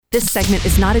This segment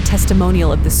is not a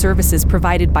testimonial of the services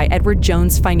provided by Edward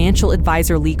Jones financial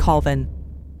advisor Lee Colvin.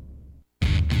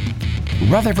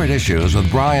 Rutherford Issues with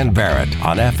Brian Barrett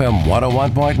on FM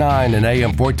 101.9 and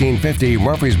AM 1450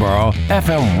 Murfreesboro,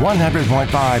 FM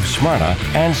 100.5 Smyrna,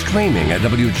 and streaming at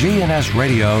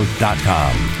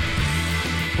WGNSradio.com.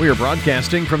 We are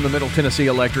broadcasting from the Middle Tennessee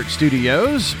Electric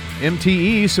Studios.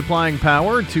 MTE supplying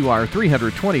power to our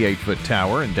 328-foot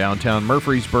tower in downtown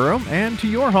Murfreesboro and to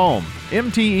your home.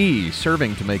 MTE,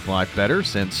 serving to make life better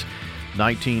since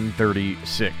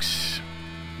 1936.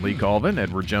 Lee Colvin,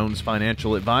 Edward Jones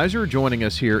financial advisor, joining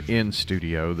us here in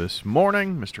studio this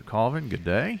morning. Mr. Colvin, good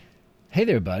day. Hey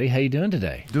there, buddy. How you doing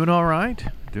today? Doing all right.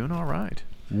 Doing all right.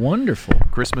 Wonderful.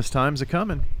 Christmas time's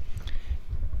a-coming.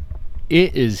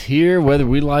 It is here whether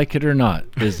we like it or not,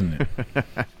 isn't it?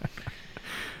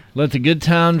 Let the good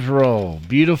times roll.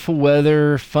 Beautiful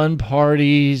weather, fun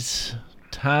parties,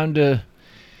 time to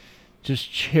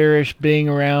just cherish being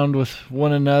around with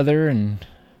one another and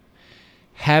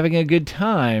having a good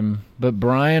time. But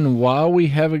Brian, while we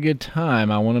have a good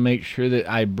time, I want to make sure that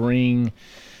I bring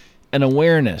an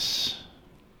awareness.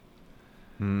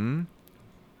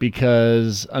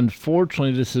 Because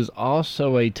unfortunately, this is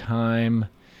also a time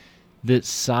that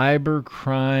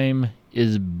cybercrime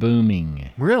is booming.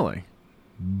 Really?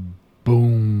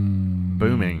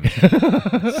 Booming.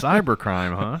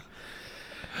 Cybercrime, huh?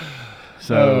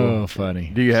 So, funny.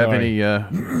 Do you have any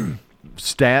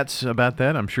stats about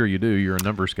that? I'm sure you do. You're a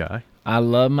numbers guy. I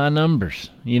love my numbers.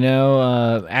 You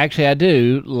know, actually I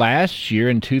do. Last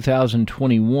year in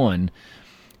 2021,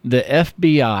 the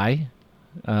FBI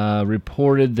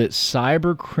reported that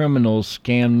cyber criminals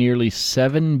scammed nearly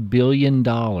 $7 billion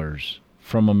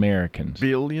from Americans. $1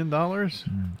 billion?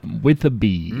 With a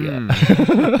B.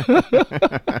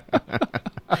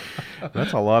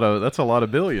 That's a lot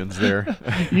of billions there.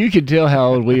 You can tell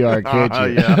how old we are, can't you?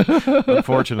 Yeah,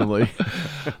 unfortunately.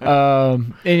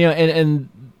 And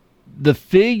the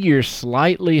figure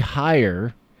slightly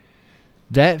higher.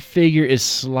 That figure is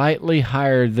slightly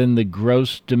higher than the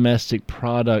gross domestic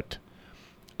product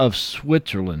of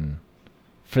Switzerland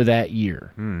for that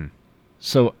year.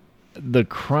 So the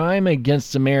crime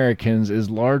against Americans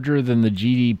is larger than the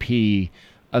GDP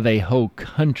of a whole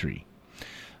country,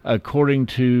 according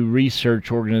to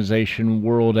research organization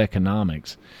World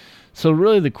Economics. So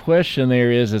really the question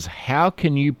there is how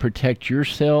can you protect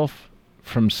yourself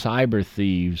from cyber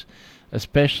thieves,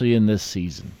 especially in this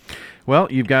season? Well,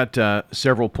 you've got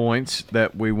several points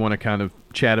that we want to kind of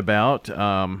chat about.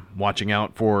 Watching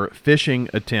out for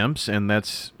phishing attempts, and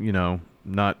that's,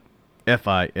 not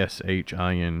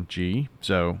F-I-S-H-I-N-G,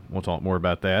 so we'll talk more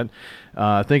about that.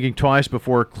 Thinking twice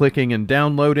before clicking and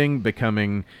downloading,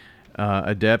 becoming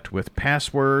adept with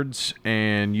passwords,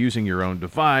 and using your own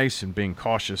device, and being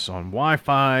cautious on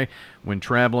Wi-Fi when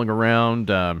traveling around,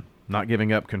 not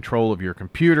giving up control of your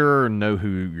computer, know who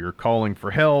you're calling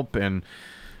for help, and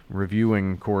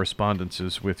reviewing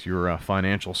correspondences with your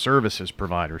financial services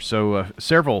provider. So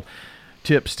several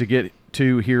tips to get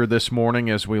to here this morning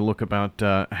as we look about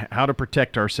how to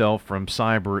protect ourselves from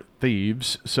cyber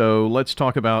thieves. So let's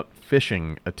talk about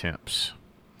phishing attempts.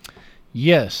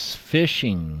 Yes,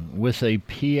 phishing with a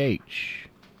PH.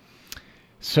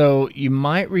 So you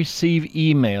might receive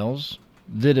emails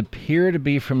that appear to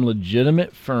be from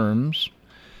legitimate firms,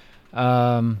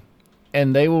 and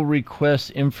they will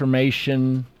request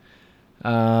information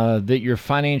that your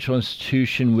financial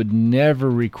institution would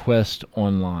never request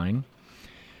online.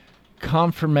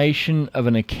 Confirmation of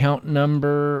an account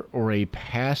number or a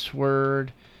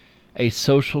password, a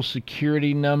social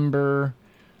security number,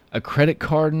 a credit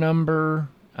card number.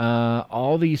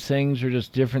 All these things are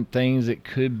just different things that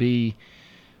could be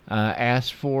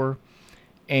asked for.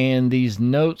 And these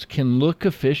notes can look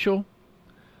official,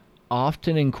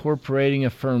 often incorporating a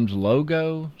firm's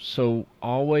logo, so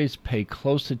always pay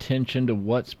close attention to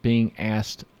what's being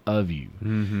asked of you.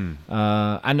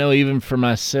 I know even for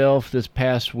myself this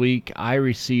past week, I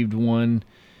received one,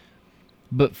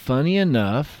 but funny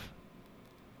enough,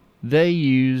 they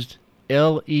used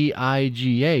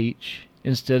L-E-I-G-H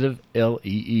instead of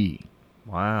L-E-E.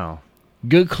 Wow.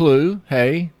 Good clue.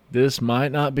 Hey, this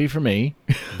might not be for me,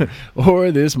 or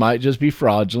this might just be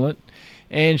fraudulent.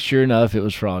 And sure enough, it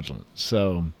was fraudulent.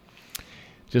 So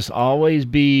just always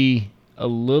be a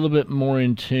little bit more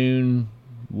in tune,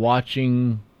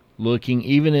 watching, looking,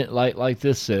 even at like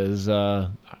this says,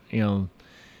 even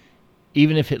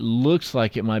if it looks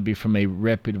like it might be from a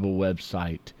reputable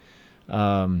website,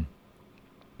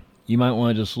 you might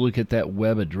want to just look at that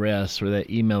web address or that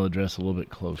email address a little bit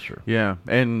closer. Yeah,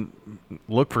 and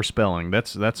look for spelling.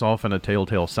 That's often a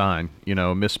telltale sign,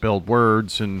 misspelled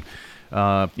words and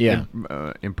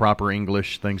improper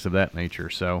English, things of that nature.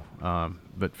 So,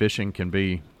 but phishing can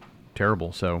be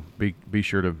terrible. So be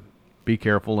sure to be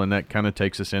careful, and that kind of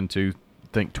takes us into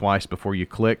think twice before you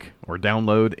click or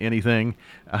download anything.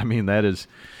 I mean, that's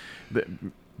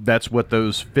what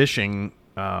those phishing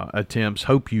attempts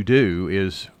hope you do,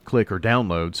 is click or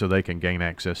download so they can gain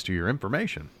access to your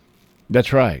information.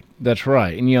 That's right. That's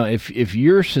right. And, if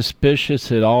you're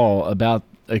suspicious at all about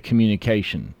a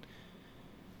communication,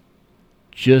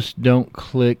 just don't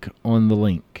click on the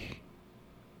link.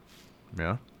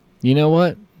 Yeah. You know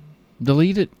what?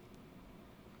 Delete it.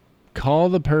 Call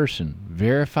the person.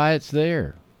 Verify it's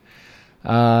there.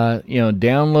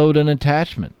 Download an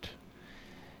attachment.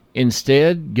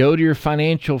 Instead, go to your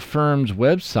financial firm's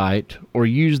website or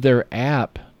use their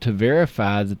app to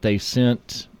verify that they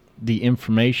sent the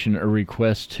information or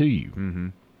request to you. Mm-hmm.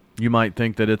 You might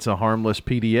think that it's a harmless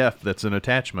PDF that's an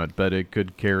attachment, but it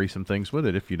could carry some things with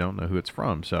it if you don't know who it's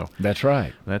from. So that's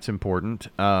right. That's important.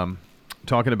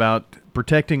 Talking about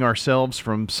protecting ourselves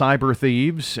from cyber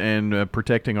thieves and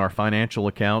protecting our financial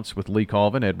accounts with Lee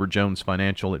Colvin, Edward Jones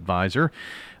Financial Advisor.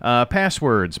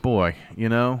 Passwords, boy,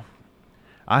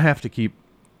 I have to keep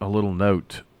a little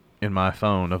note in my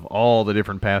phone of all the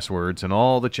different passwords and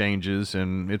all the changes,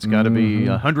 and it's got to be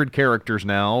 100 characters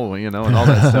now, and all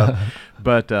that stuff.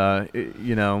 But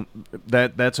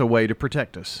that's a way to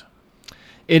protect us.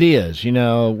 It is.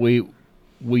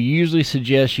 We usually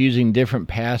suggest using different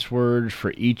passwords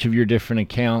for each of your different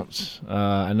accounts.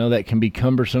 I know that can be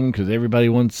cumbersome because everybody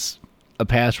wants a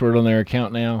password on their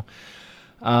account now.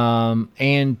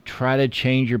 And try to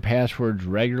change your passwords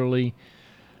regularly.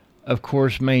 Of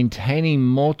course, maintaining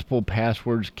multiple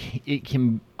passwords, it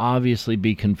can obviously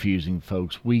be confusing,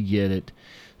 folks. We get it.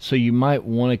 So you might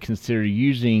want to consider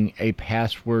using a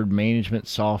password management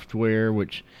software,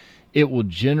 which it will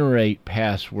generate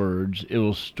passwords. It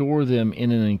will store them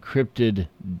in an encrypted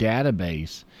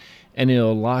database, and it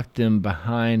will lock them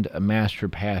behind a master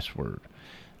password.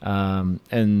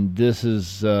 And this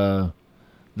is the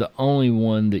only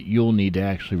one that you'll need to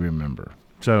actually remember.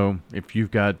 So if you've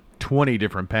got 20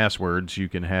 different passwords, you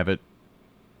can have it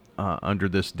under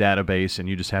this database, and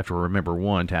you just have to remember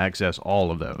one to access all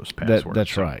of those passwords.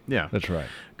 That's right. Yeah, that's right.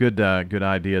 Good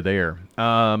idea there.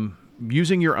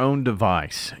 Using your own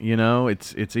device,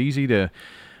 it's easy to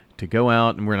go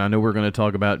out, and I know we're going to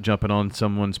talk about jumping on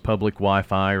someone's public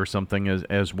Wi-Fi or something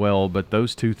as well, but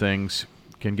those two things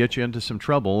can get you into some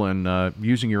trouble, and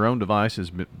using your own device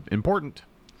is important.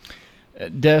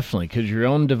 Definitely, because your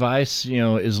own device,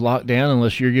 is locked down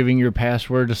unless you're giving your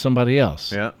password to somebody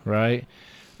else. Yeah. Right?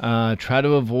 Try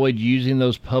to avoid using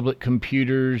those public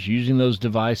computers, using those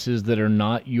devices that are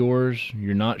not yours.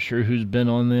 You're not sure who's been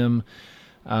on them.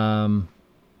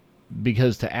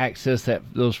 Because to access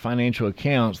those financial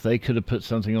accounts, they could have put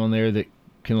something on there that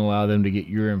can allow them to get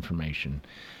your information.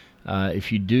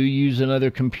 If you do use another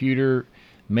computer,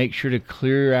 make sure to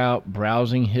clear out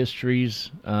browsing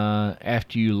histories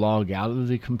after you log out of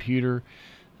the computer.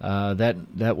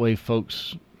 That way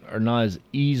folks are not as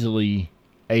easily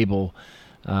able,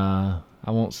 I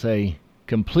won't say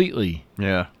completely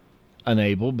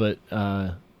unable, but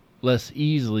less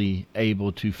easily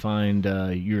able to find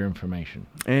your information.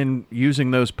 And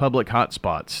using those public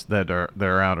hotspots that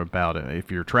are out about it.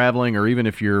 If you're traveling, or even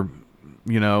if you're,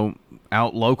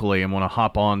 out locally and want to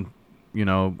hop on,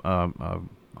 a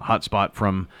hotspot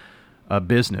from a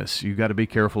business, you got to be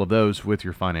careful of those with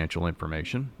your financial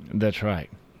information. That's right.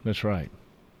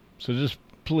 So just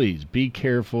please be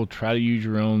careful. Try to use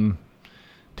your own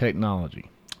technology.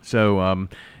 So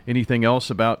anything else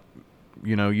about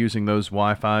using those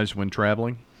Wi-Fis when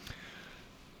traveling?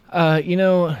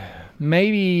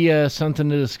 Maybe something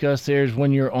to discuss there is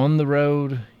when you're on the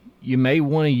road, you may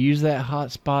want to use that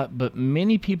hotspot, but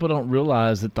many people don't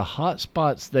realize that the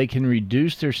hotspots, they can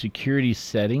reduce their security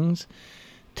settings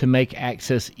to make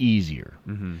access easier.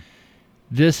 Mm-hmm.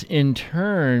 This, in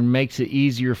turn, makes it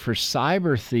easier for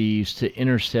cyber thieves to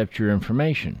intercept your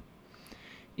information.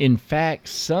 In fact,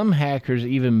 some hackers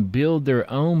even build their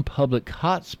own public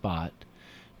hotspot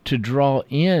to draw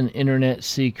in internet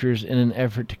seekers in an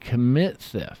effort to commit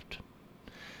theft.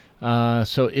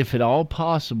 So if at all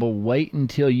possible, wait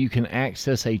until you can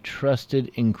access a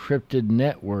trusted encrypted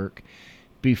network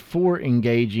before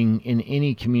engaging in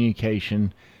any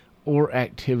communication or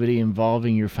activity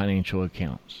involving your financial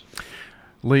accounts.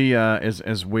 Lee,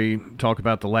 as we talk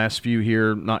about the last few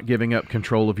here, not giving up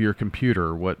control of your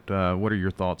computer, what are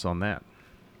your thoughts on that?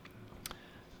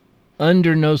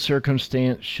 Under no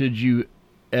circumstance should you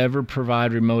ever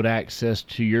provide remote access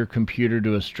to your computer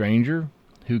to a stranger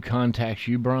who contacts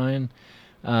you, Brian,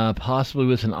 possibly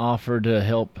with an offer to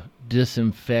help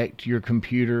disinfect your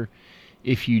computer.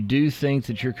 If you do think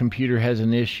that your computer has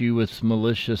an issue with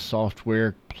malicious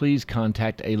software, please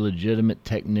contact a legitimate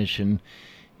technician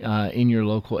in your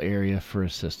local area for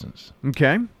assistance.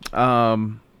 Okay.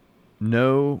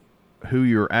 Know who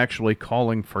you're actually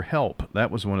calling for help.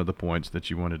 That was one of the points that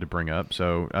you wanted to bring up.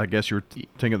 So I guess you're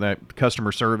thinking of that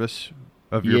customer service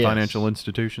of your financial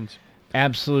institutions.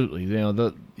 Absolutely.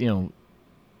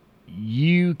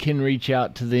 You can reach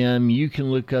out to them. You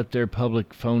can look up their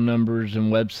public phone numbers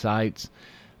and websites.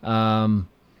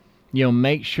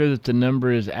 Make sure that the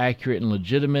number is accurate and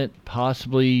legitimate,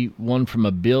 possibly one from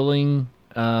a billing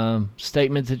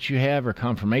statement that you have or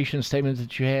confirmation statement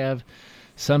that you have.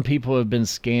 Some people have been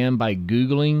scammed by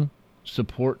Googling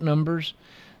support numbers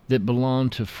that belong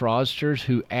to fraudsters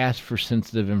who ask for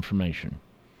sensitive information.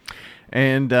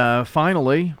 And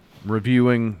finally,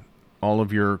 reviewing all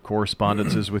of your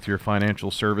correspondences with your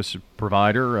financial service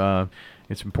provider.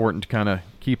 It's important to kind of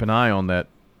keep an eye on that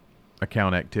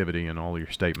account activity in all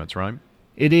your statements, right?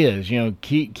 It is.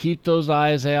 Keep those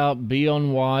eyes out. Be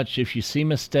on watch. If you see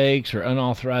mistakes or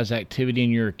unauthorized activity in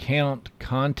your account,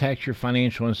 contact your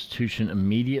financial institution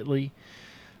immediately.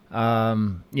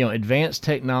 Advanced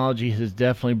technology has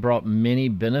definitely brought many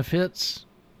benefits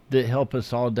that help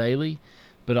us all daily,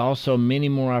 but also many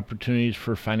more opportunities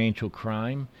for financial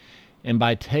crime. And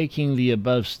by taking the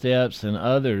above steps and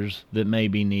others that may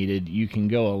be needed, you can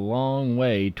go a long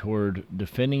way toward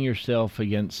defending yourself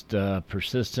against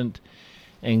persistent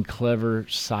and clever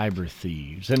cyber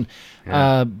thieves. And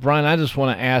Brian, I just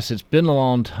want to ask, it's been a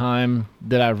long time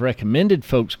that I've recommended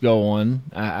folks go on.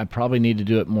 I probably need to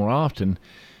do it more often.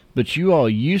 But you all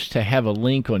used to have a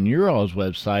link on your all's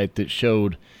website that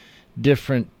showed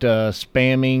different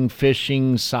spamming,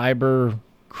 phishing, cyber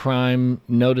crime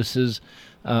notices.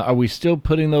 Are we still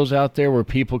putting those out there where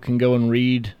people can go and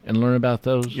read and learn about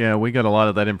those? Yeah, we got a lot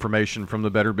of that information from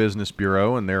the Better Business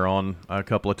Bureau, and they're on a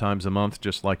couple of times a month,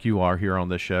 just like you are here on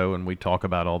this show, and we talk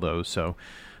about all those. So,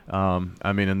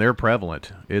 and they're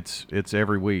prevalent. It's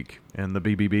every week, and the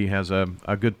BBB has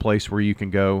a good place where you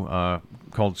can go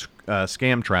called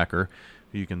Scam Tracker.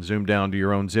 You can zoom down to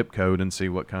your own zip code and see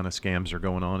what kind of scams are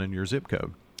going on in your zip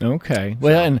code. Okay.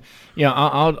 Well, and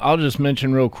I'll just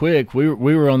mention real quick. We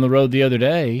were on the road the other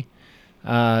day,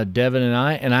 Devin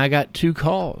and I got 2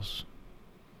 calls.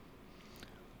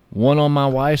 One on my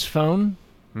wife's phone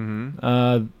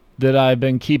that I've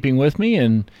been keeping with me,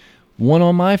 and one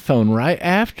on my phone right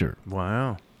after.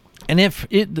 Wow. And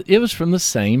it was from the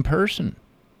same person.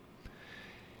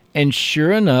 And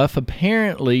sure enough,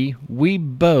 apparently we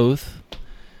both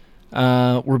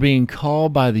were being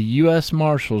called by the U.S.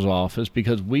 Marshal's office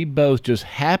because we both just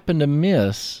happened to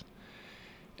miss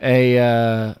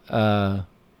a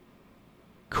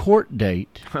court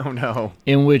date. Oh, no.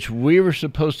 In which we were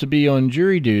supposed to be on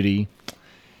jury duty.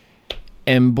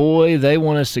 And boy, they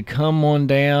want us to come on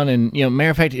down. And, matter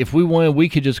of fact, if we wanted, we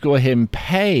could just go ahead and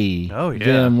pay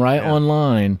them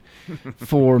online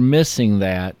for missing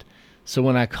that. So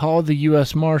when I called the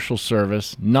U.S. Marshal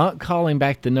Service, not calling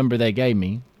back the number they gave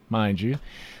me, mind you,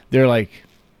 they're like,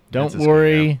 don't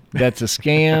worry, that's a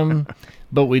scam,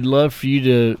 but we'd love for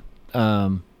you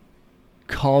to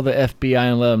call the FBI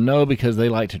and let them know because they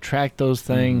like to track those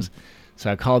things.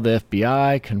 So I called the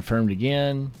FBI, confirmed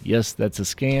again, yes, that's a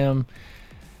scam,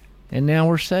 and now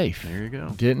we're safe. There you go.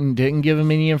 Didn't give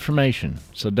them any information.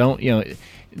 So don't,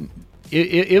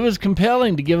 it was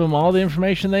compelling to give them all the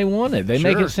information they wanted. They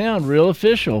make it sound real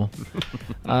official,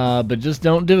 but just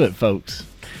don't do it, folks.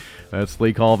 That's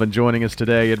Lee Colvin joining us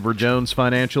today, Edward Jones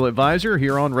Financial Advisor,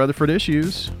 here on Rutherford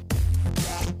Issues.